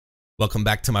Welcome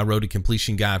back to my road to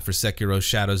completion guide for Sekiro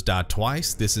Shadows Die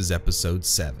Twice. This is episode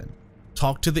 7.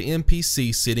 Talk to the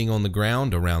NPC sitting on the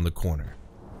ground around the corner.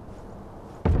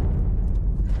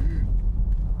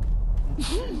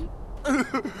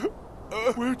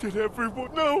 Where did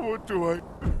everyone know? What do I...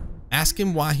 Ask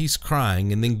him why he's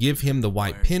crying and then give him the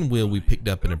white pinwheel we picked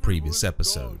up in a previous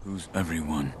episode. Who's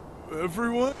everyone?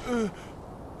 Everyone?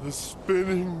 The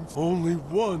spinning, only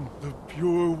one, the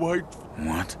pure white...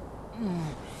 What?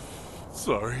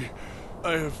 Sorry,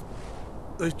 I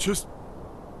just...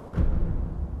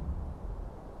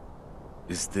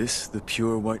 Is this the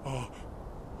pure white?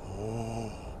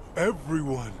 Oh,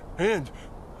 everyone, and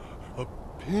a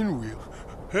pinwheel.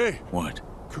 Hey! What?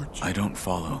 Could you... I don't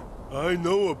follow. I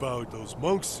know about those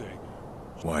monks saying.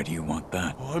 Why do you want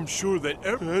that? Oh, I'm sure that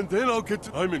and then I'll get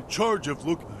to... I'm in charge of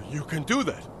look. You can do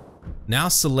that. Now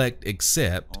select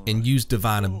accept and use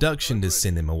divine abduction to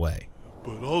send him away.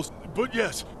 But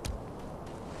yes.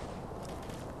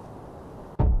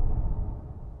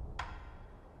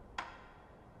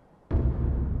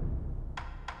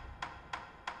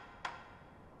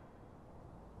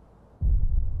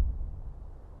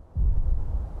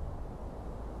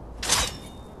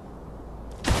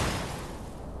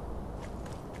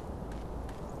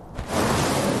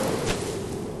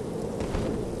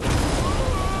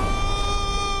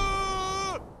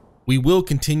 We will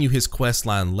continue his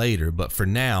questline later, but for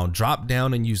now, drop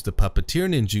down and use the puppeteer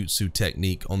ninjutsu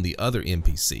technique on the other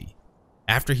NPC.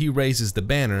 After he raises the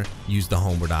banner, use the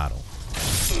homeward idol.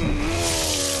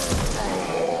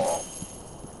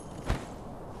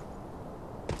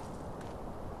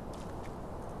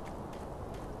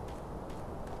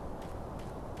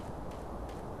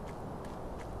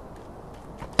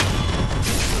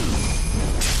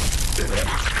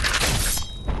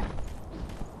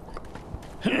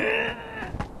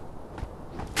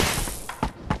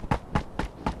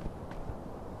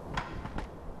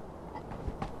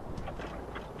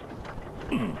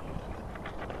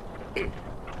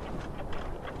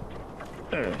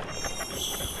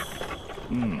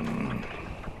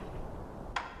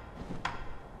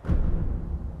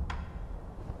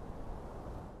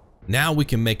 Now we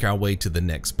can make our way to the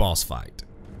next boss fight.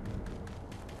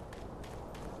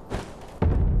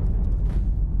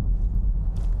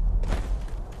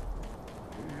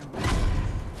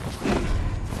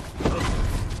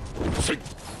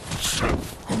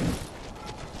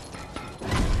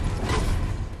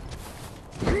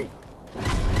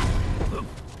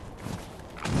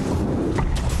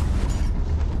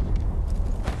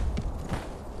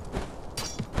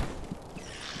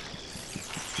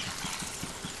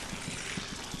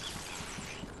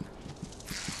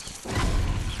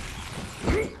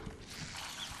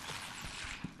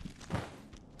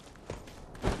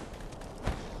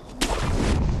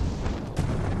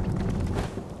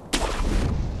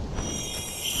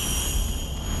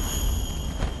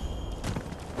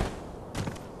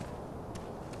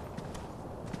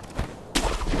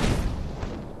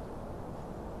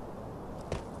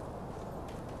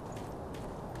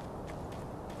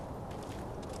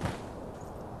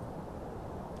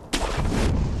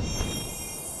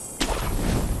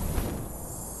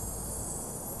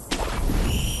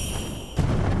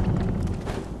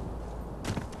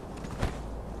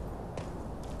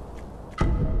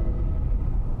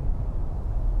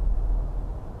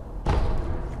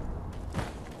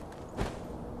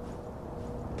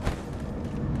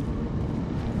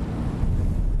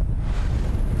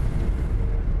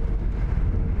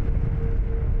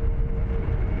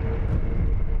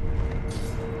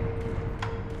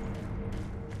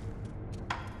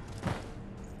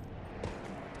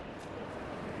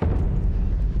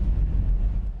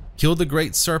 Kill the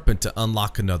great serpent to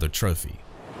unlock another trophy.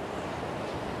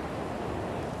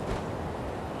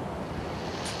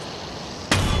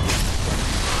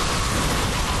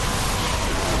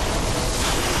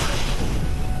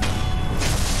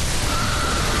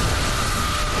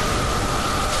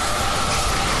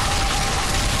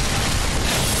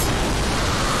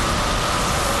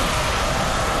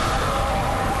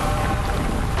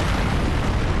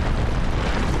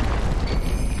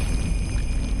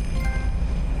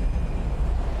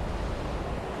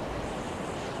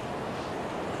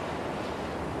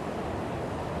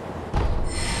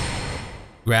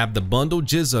 Grab the bundled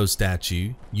Jizo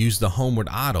statue, use the homeward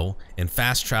idol, and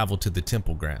fast travel to the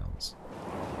temple grounds.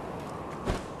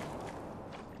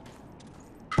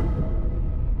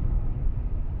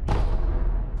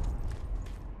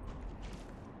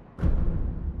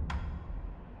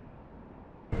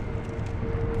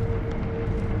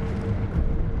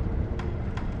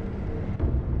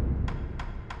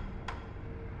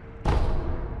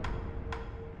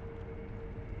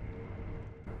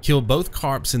 Kill both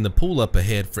carps in the pool up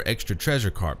ahead for extra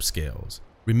treasure carp scales.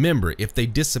 Remember, if they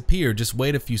disappear, just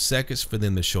wait a few seconds for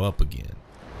them to show up again.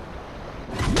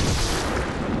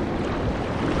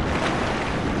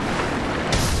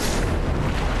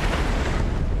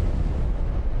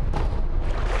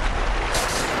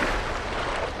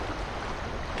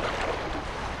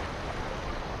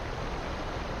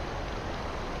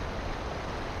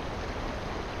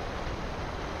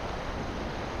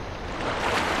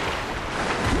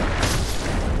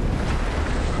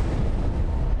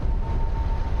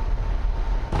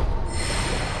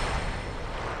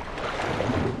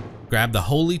 Grab the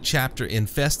Holy Chapter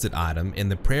Infested item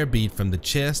and the prayer bead from the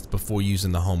chest before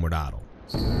using the homeward idol.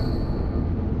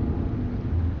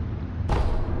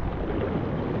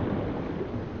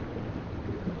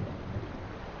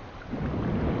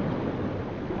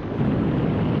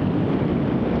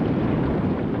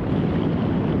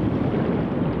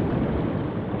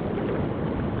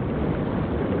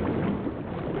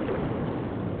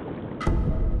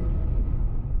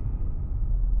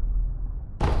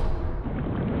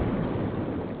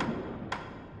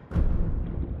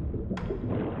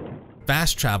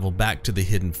 Fast travel back to the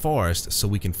hidden forest so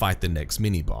we can fight the next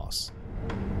mini boss.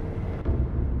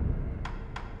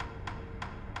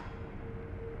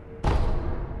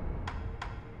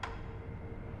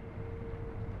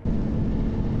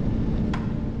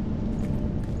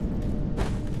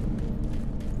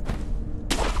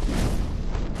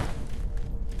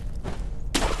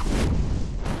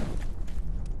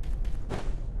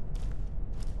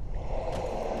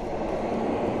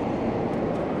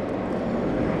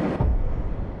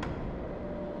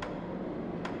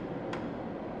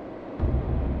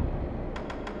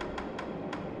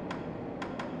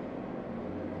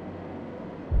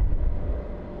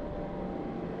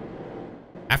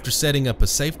 After setting up a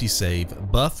safety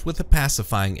save, buff with a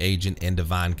pacifying agent and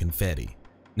divine confetti.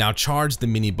 Now charge the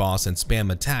mini boss and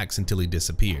spam attacks until he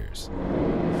disappears.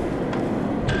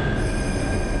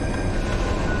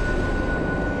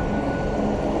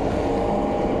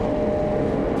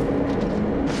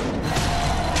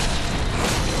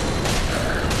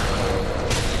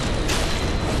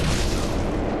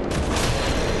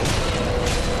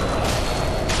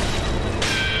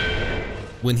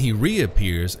 When he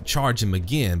reappears, charge him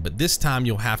again, but this time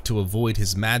you'll have to avoid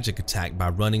his magic attack by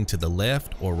running to the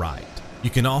left or right. You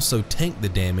can also tank the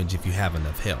damage if you have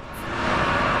enough health.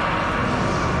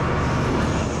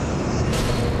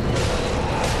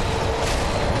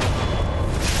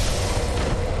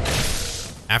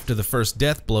 After the first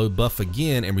death blow, buff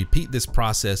again and repeat this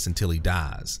process until he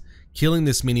dies. Killing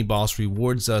this mini boss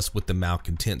rewards us with the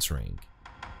Malcontent's ring.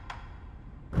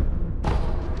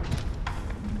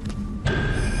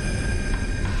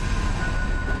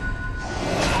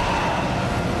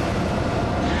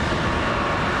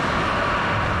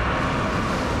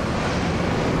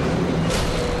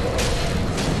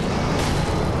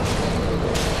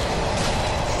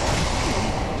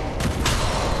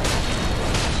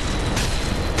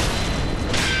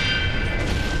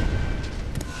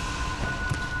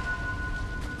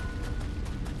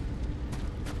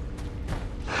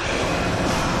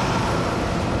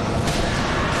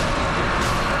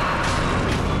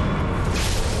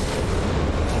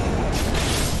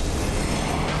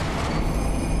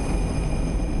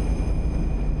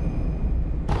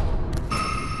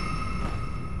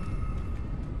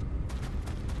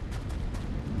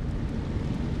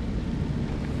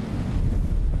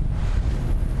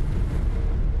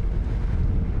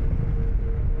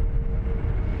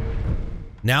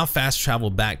 Now fast travel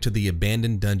back to the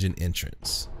abandoned dungeon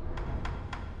entrance.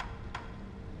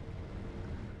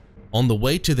 On the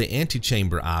way to the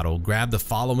antechamber idol, grab the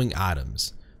following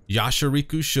items: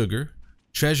 Yashariku sugar,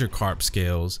 treasure carp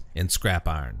scales, and scrap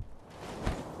iron.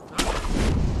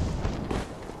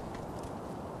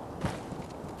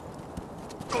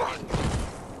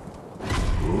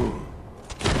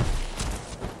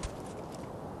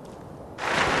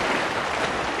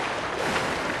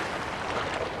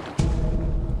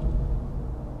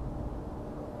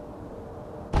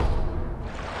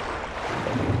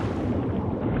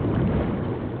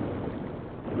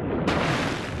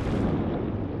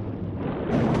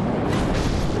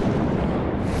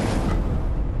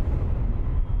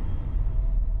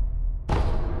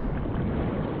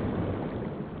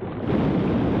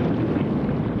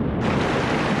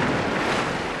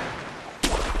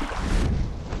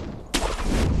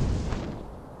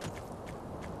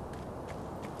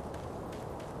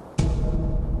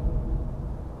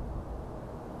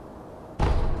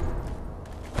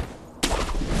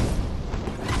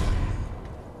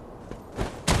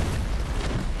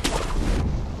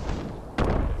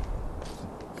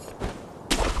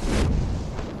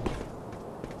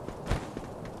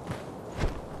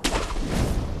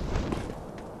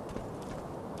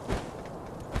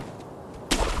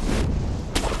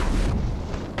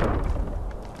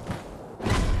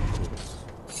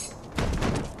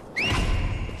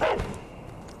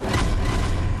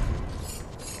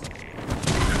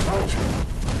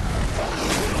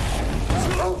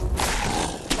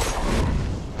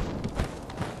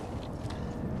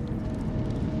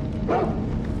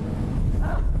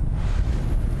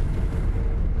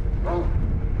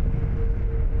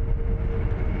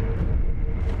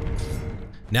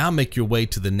 Now make your way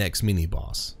to the next mini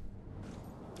boss.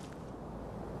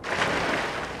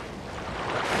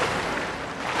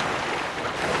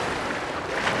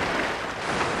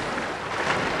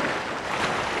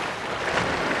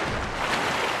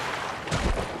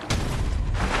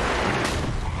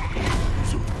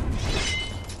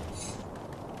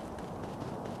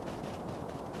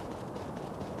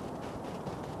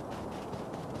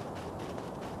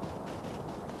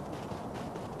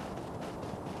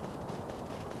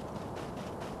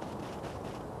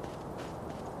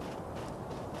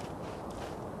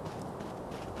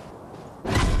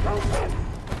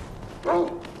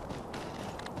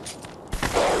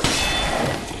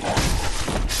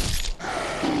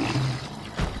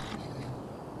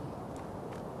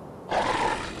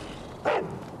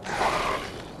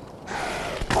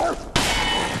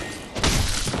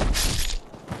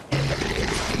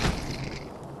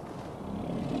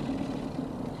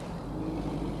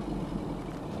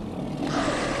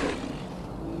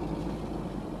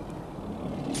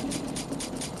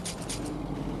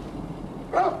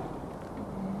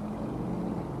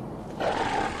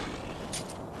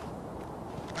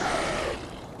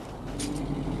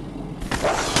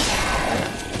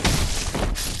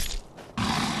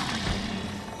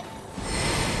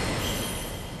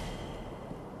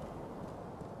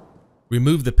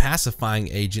 Remove the pacifying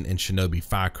agent and Shinobi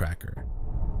firecracker.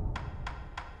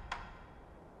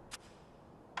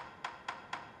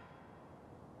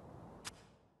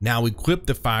 Now equip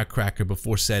the firecracker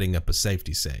before setting up a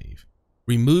safety save.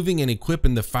 Removing and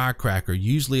equipping the firecracker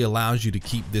usually allows you to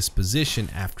keep this position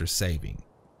after saving.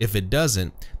 If it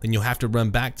doesn't, then you'll have to run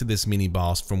back to this mini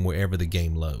boss from wherever the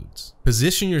game loads.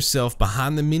 Position yourself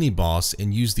behind the mini boss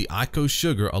and use the Ico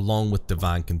sugar along with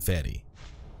divine confetti.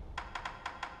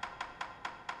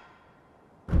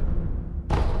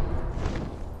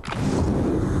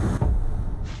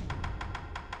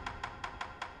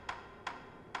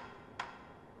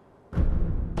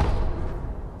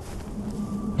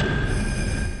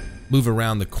 Move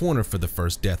around the corner for the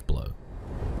first death blow.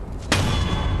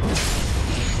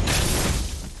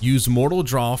 Use Mortal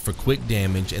Draw for quick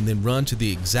damage and then run to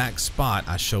the exact spot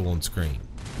I show on screen.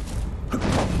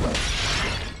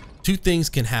 Two things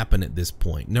can happen at this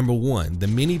point. Number one, the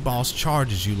mini boss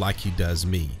charges you like he does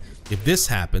me. If this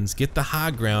happens, get the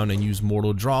high ground and use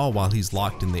Mortal Draw while he's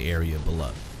locked in the area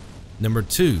below. Number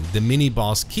two, the mini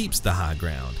boss keeps the high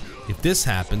ground. If this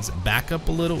happens, back up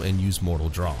a little and use Mortal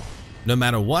Draw. No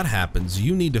matter what happens,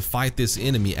 you need to fight this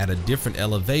enemy at a different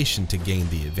elevation to gain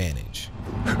the advantage.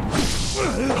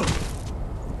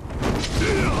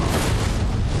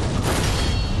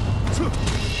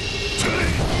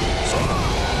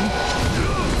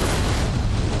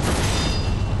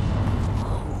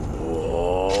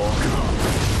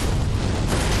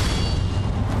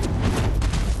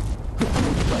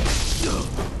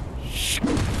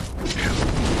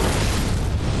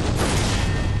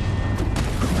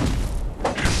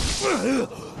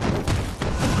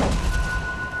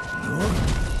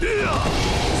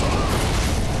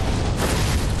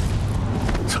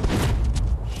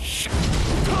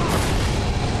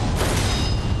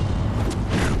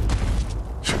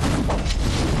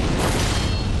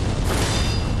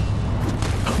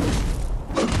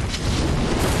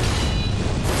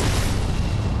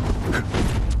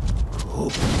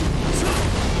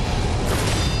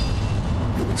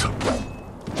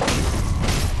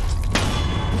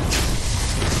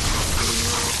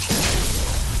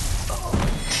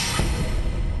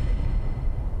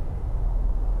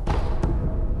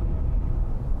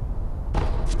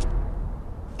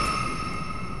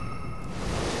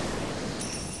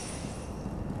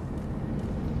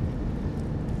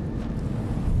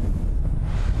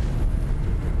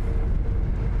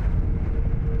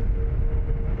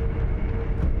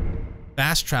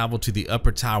 Fast travel to the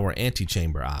upper tower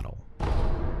antechamber idol.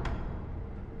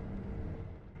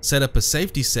 Set up a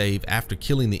safety save after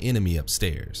killing the enemy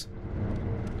upstairs.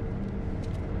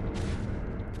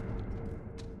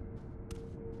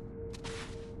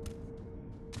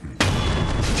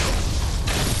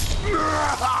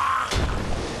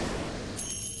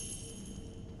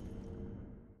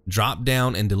 Drop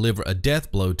down and deliver a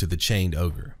death blow to the chained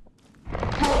ogre.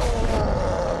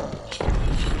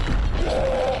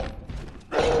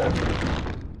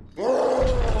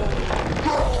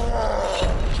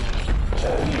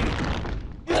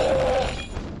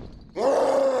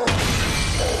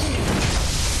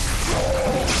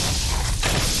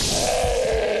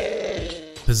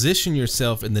 Position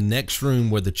yourself in the next room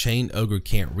where the chained ogre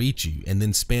can't reach you, and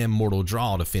then spam Mortal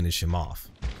Draw to finish him off.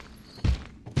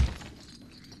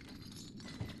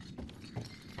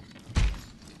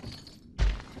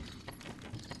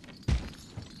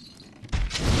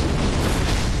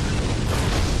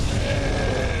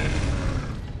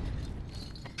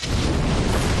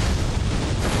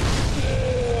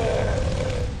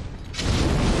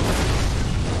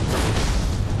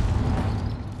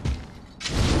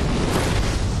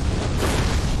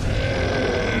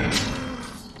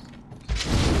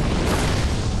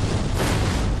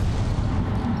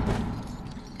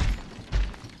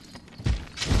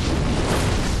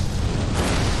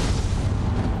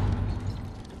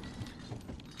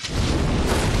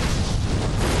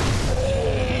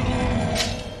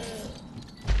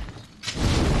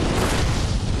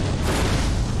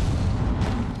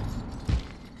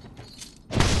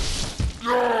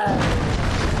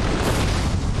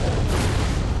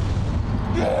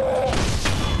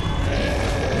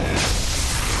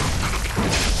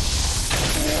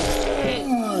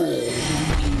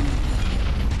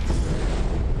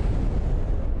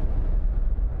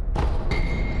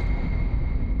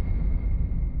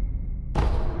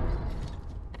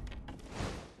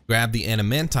 grab the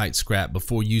Adamantite scrap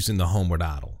before using the homeward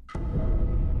idol.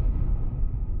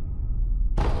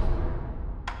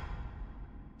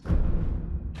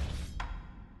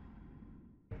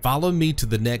 Follow me to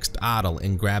the next idol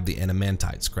and grab the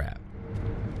Adamantite scrap.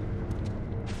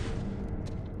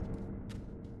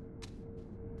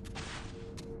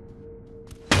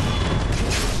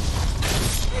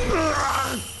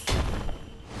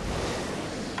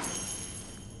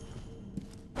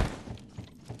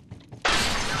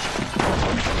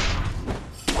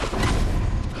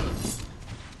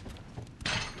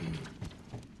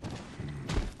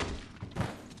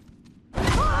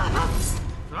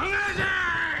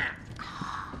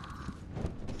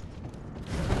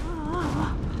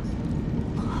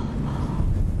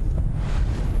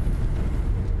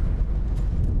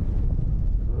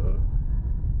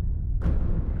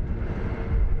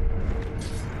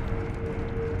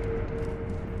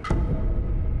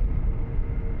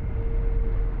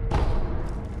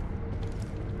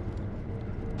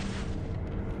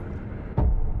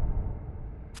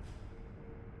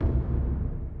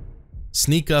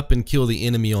 Sneak up and kill the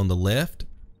enemy on the left,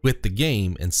 quit the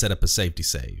game, and set up a safety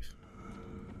save.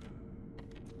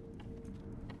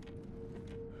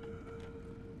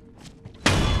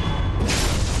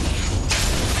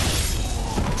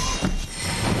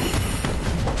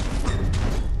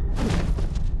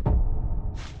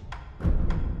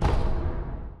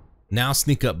 Now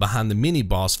sneak up behind the mini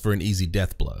boss for an easy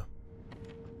death blow.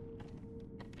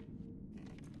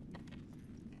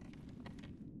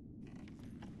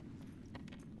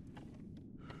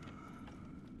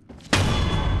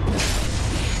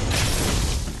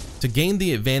 To gain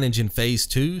the advantage in phase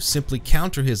 2, simply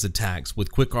counter his attacks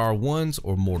with quick R1s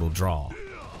or mortal draw.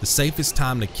 The safest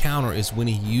time to counter is when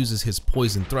he uses his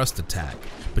poison thrust attack,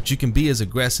 but you can be as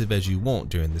aggressive as you want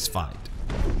during this fight.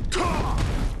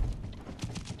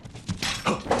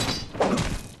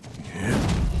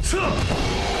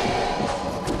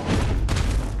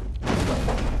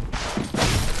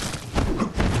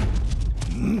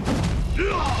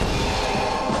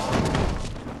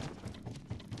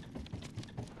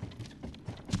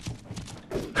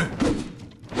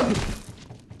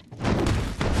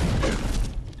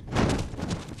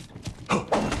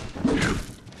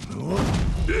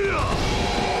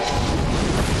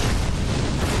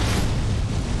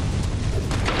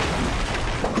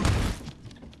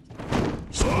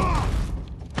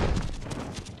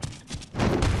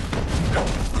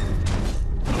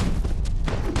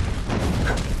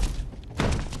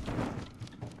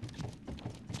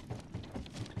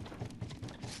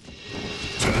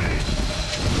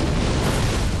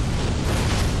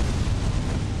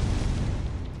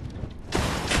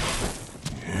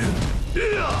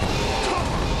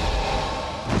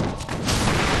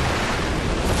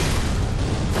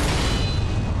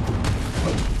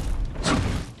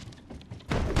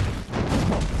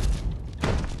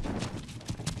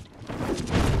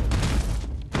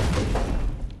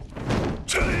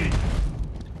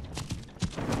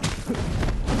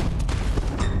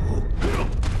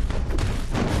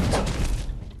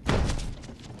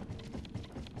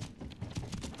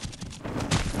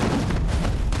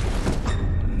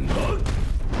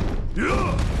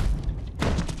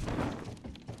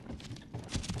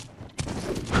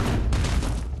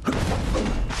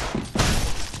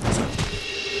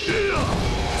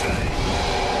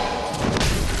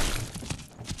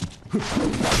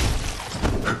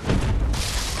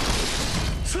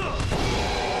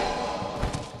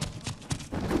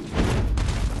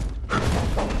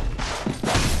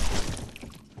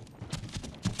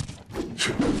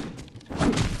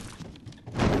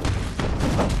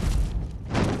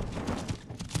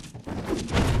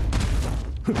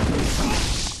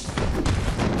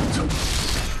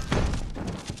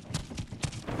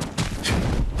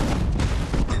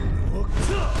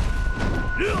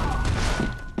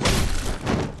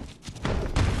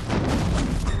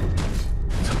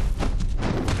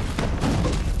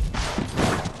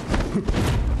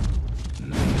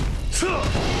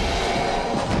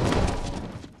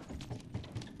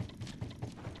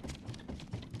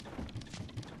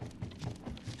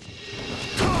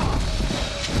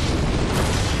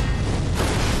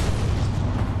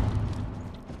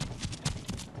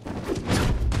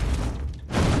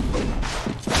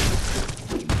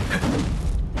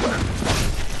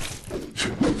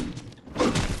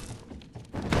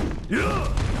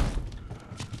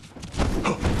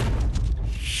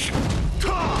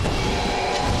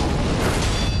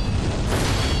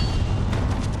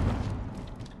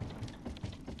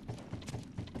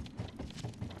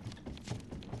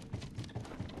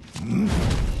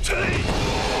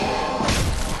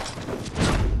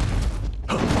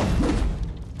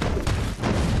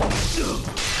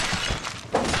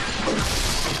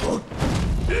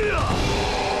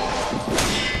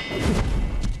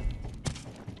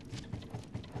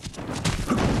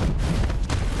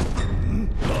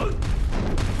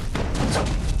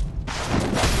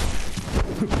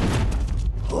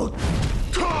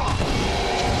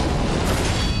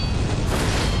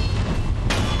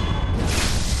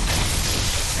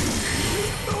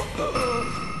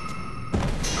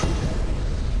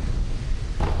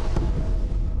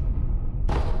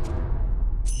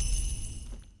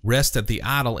 Rest at the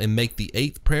idol and make the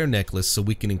 8th prayer necklace so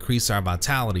we can increase our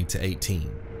vitality to 18.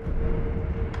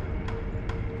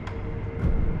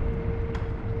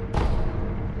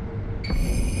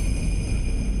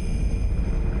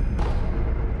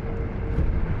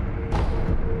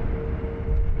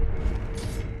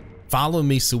 Follow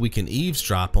me so we can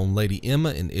eavesdrop on Lady Emma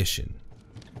and Ishin.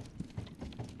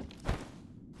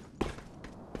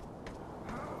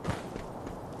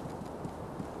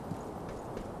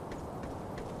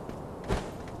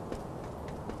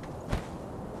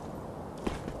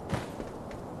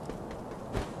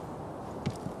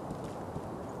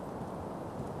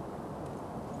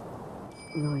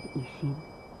 Lord Ishin,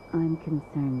 I'm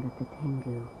concerned that the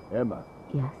Tengu... Emma.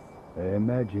 Yes? I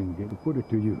imagine you put it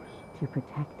to use. To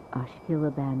protect Ashina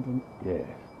abandoned... Yes.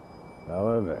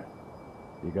 However,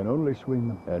 he can only swing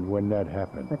them, and when that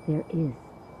happens... But there is...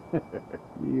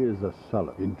 he is a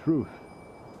sullen, in truth.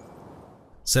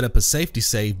 Set up a safety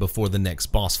save before the next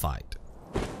boss fight.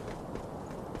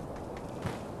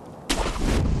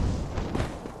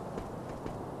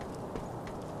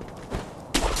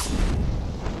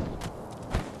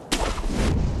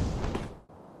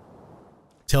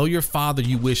 Tell your father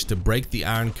you wish to break the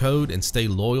Iron Code and stay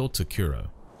loyal to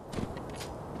Kuro.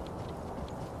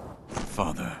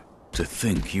 Father, to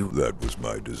think you... That was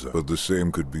my desire. But the same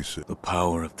could be said. The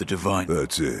power of the divine...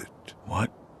 That's it.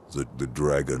 What? The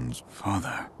dragons.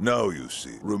 Father. Now you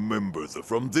see. Remember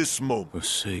from this moment.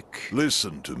 Forsake.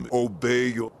 Listen to me.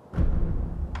 Obey your...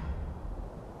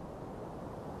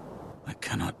 I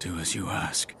cannot do as you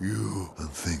ask. You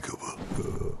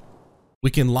unthinkable. We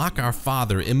can lock our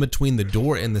father in between the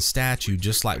door and the statue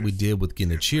just like we did with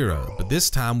Genichiro, but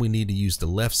this time we need to use the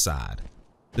left side.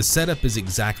 The setup is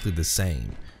exactly the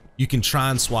same. You can try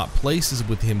and swap places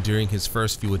with him during his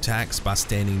first few attacks by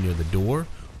standing near the door,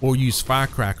 or use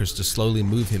firecrackers to slowly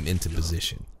move him into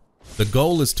position. The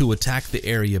goal is to attack the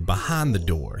area behind the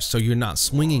door so you're not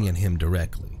swinging at him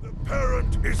directly. The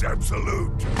parent is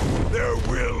absolute. Their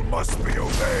will must be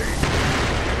obeyed.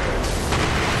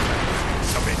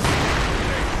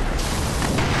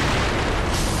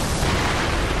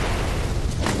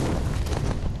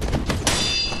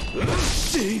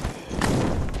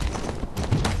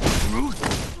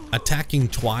 Attacking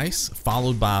twice,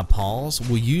 followed by a pause,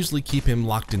 will usually keep him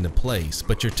locked into place,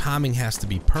 but your timing has to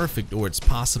be perfect or it's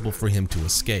possible for him to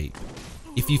escape.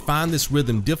 If you find this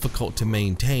rhythm difficult to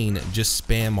maintain, just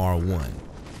spam R1.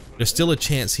 There's still a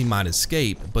chance he might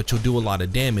escape, but you'll do a lot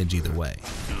of damage either way.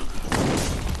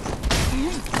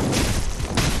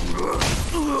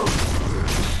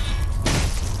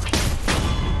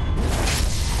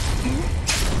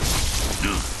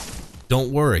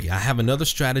 Don't worry, I have another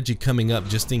strategy coming up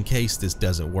just in case this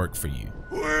doesn't work for you.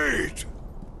 Wait!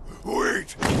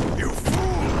 Wait! You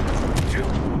fool!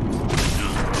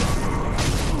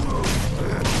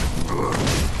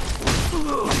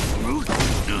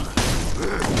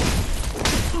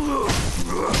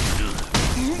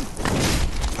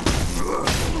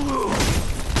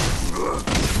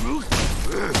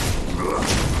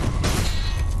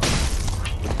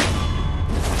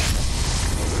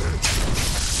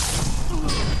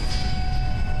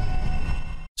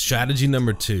 Strategy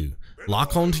number 2,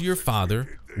 lock onto your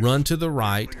father, run to the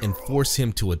right, and force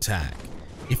him to attack.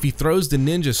 If he throws the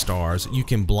ninja stars, you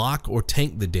can block or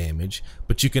tank the damage,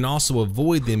 but you can also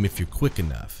avoid them if you're quick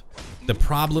enough. The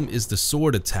problem is the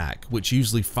sword attack, which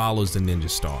usually follows the ninja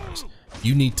stars.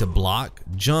 You need to block,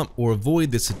 jump, or avoid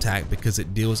this attack because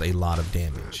it deals a lot of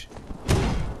damage.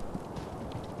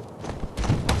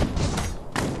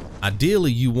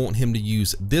 Ideally, you want him to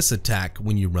use this attack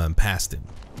when you run past him.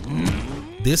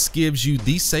 This gives you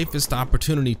the safest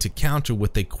opportunity to counter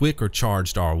with a quick or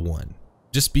charged R1.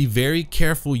 Just be very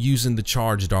careful using the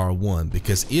charged R1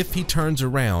 because if he turns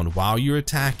around while you're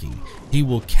attacking, he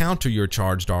will counter your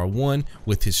charged R1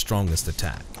 with his strongest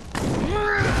attack.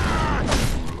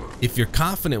 If you're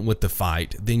confident with the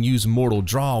fight, then use Mortal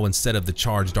Draw instead of the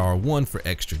charged R1 for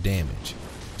extra damage.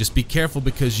 Just be careful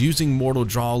because using Mortal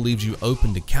Draw leaves you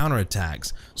open to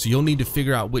counterattacks, so you'll need to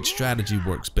figure out which strategy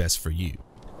works best for you.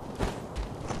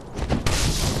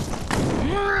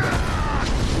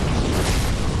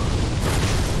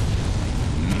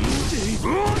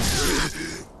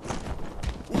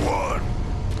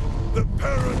 The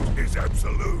parent is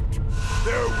absolute.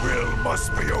 Their will must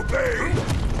be obeyed.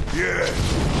 Yes.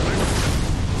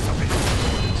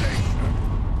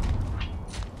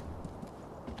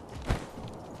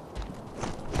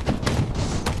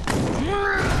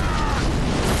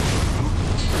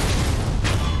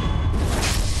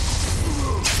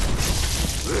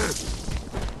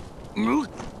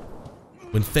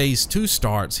 phase 2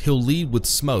 starts, he'll lead with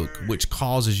smoke, which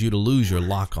causes you to lose your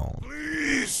lock-on.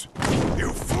 Please,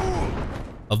 you fool!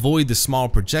 Avoid the small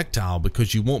projectile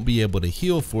because you won't be able to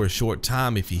heal for a short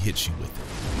time if he hits you with it.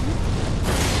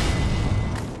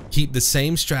 Keep the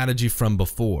same strategy from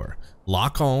before.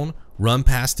 Lock on, run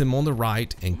past him on the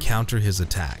right, and counter his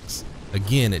attacks.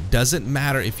 Again, it doesn't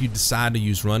matter if you decide to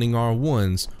use running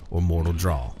R1s or mortal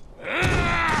draw.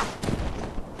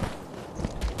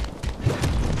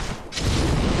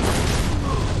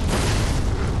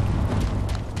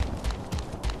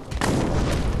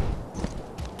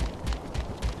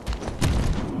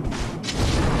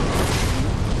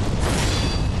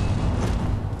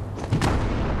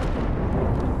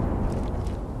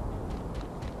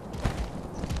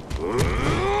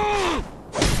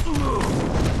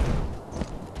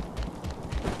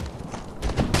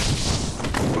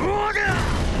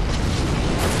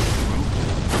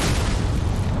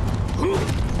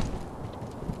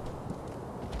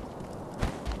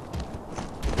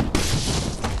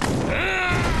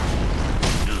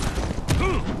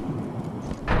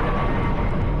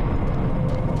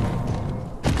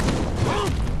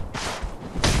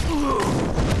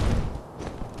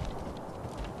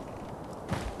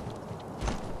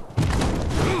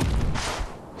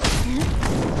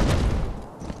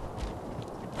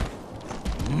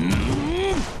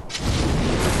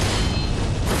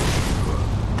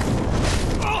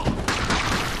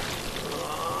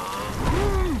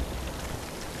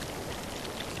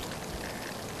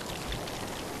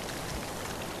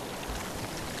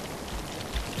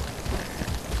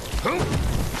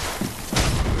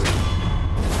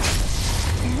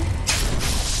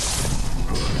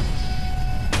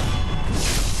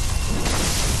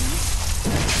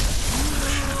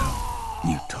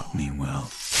 You taught me well.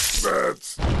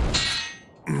 That's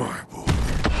my boy.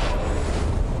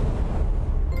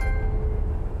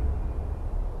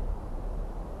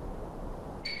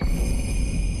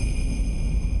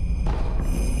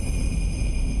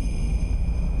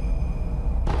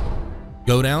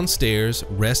 Go downstairs,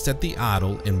 rest at the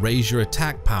idol, and raise your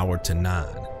attack power to 9.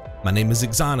 My name is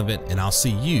Exonovant, and I'll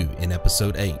see you in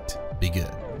episode 8. Be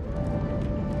good.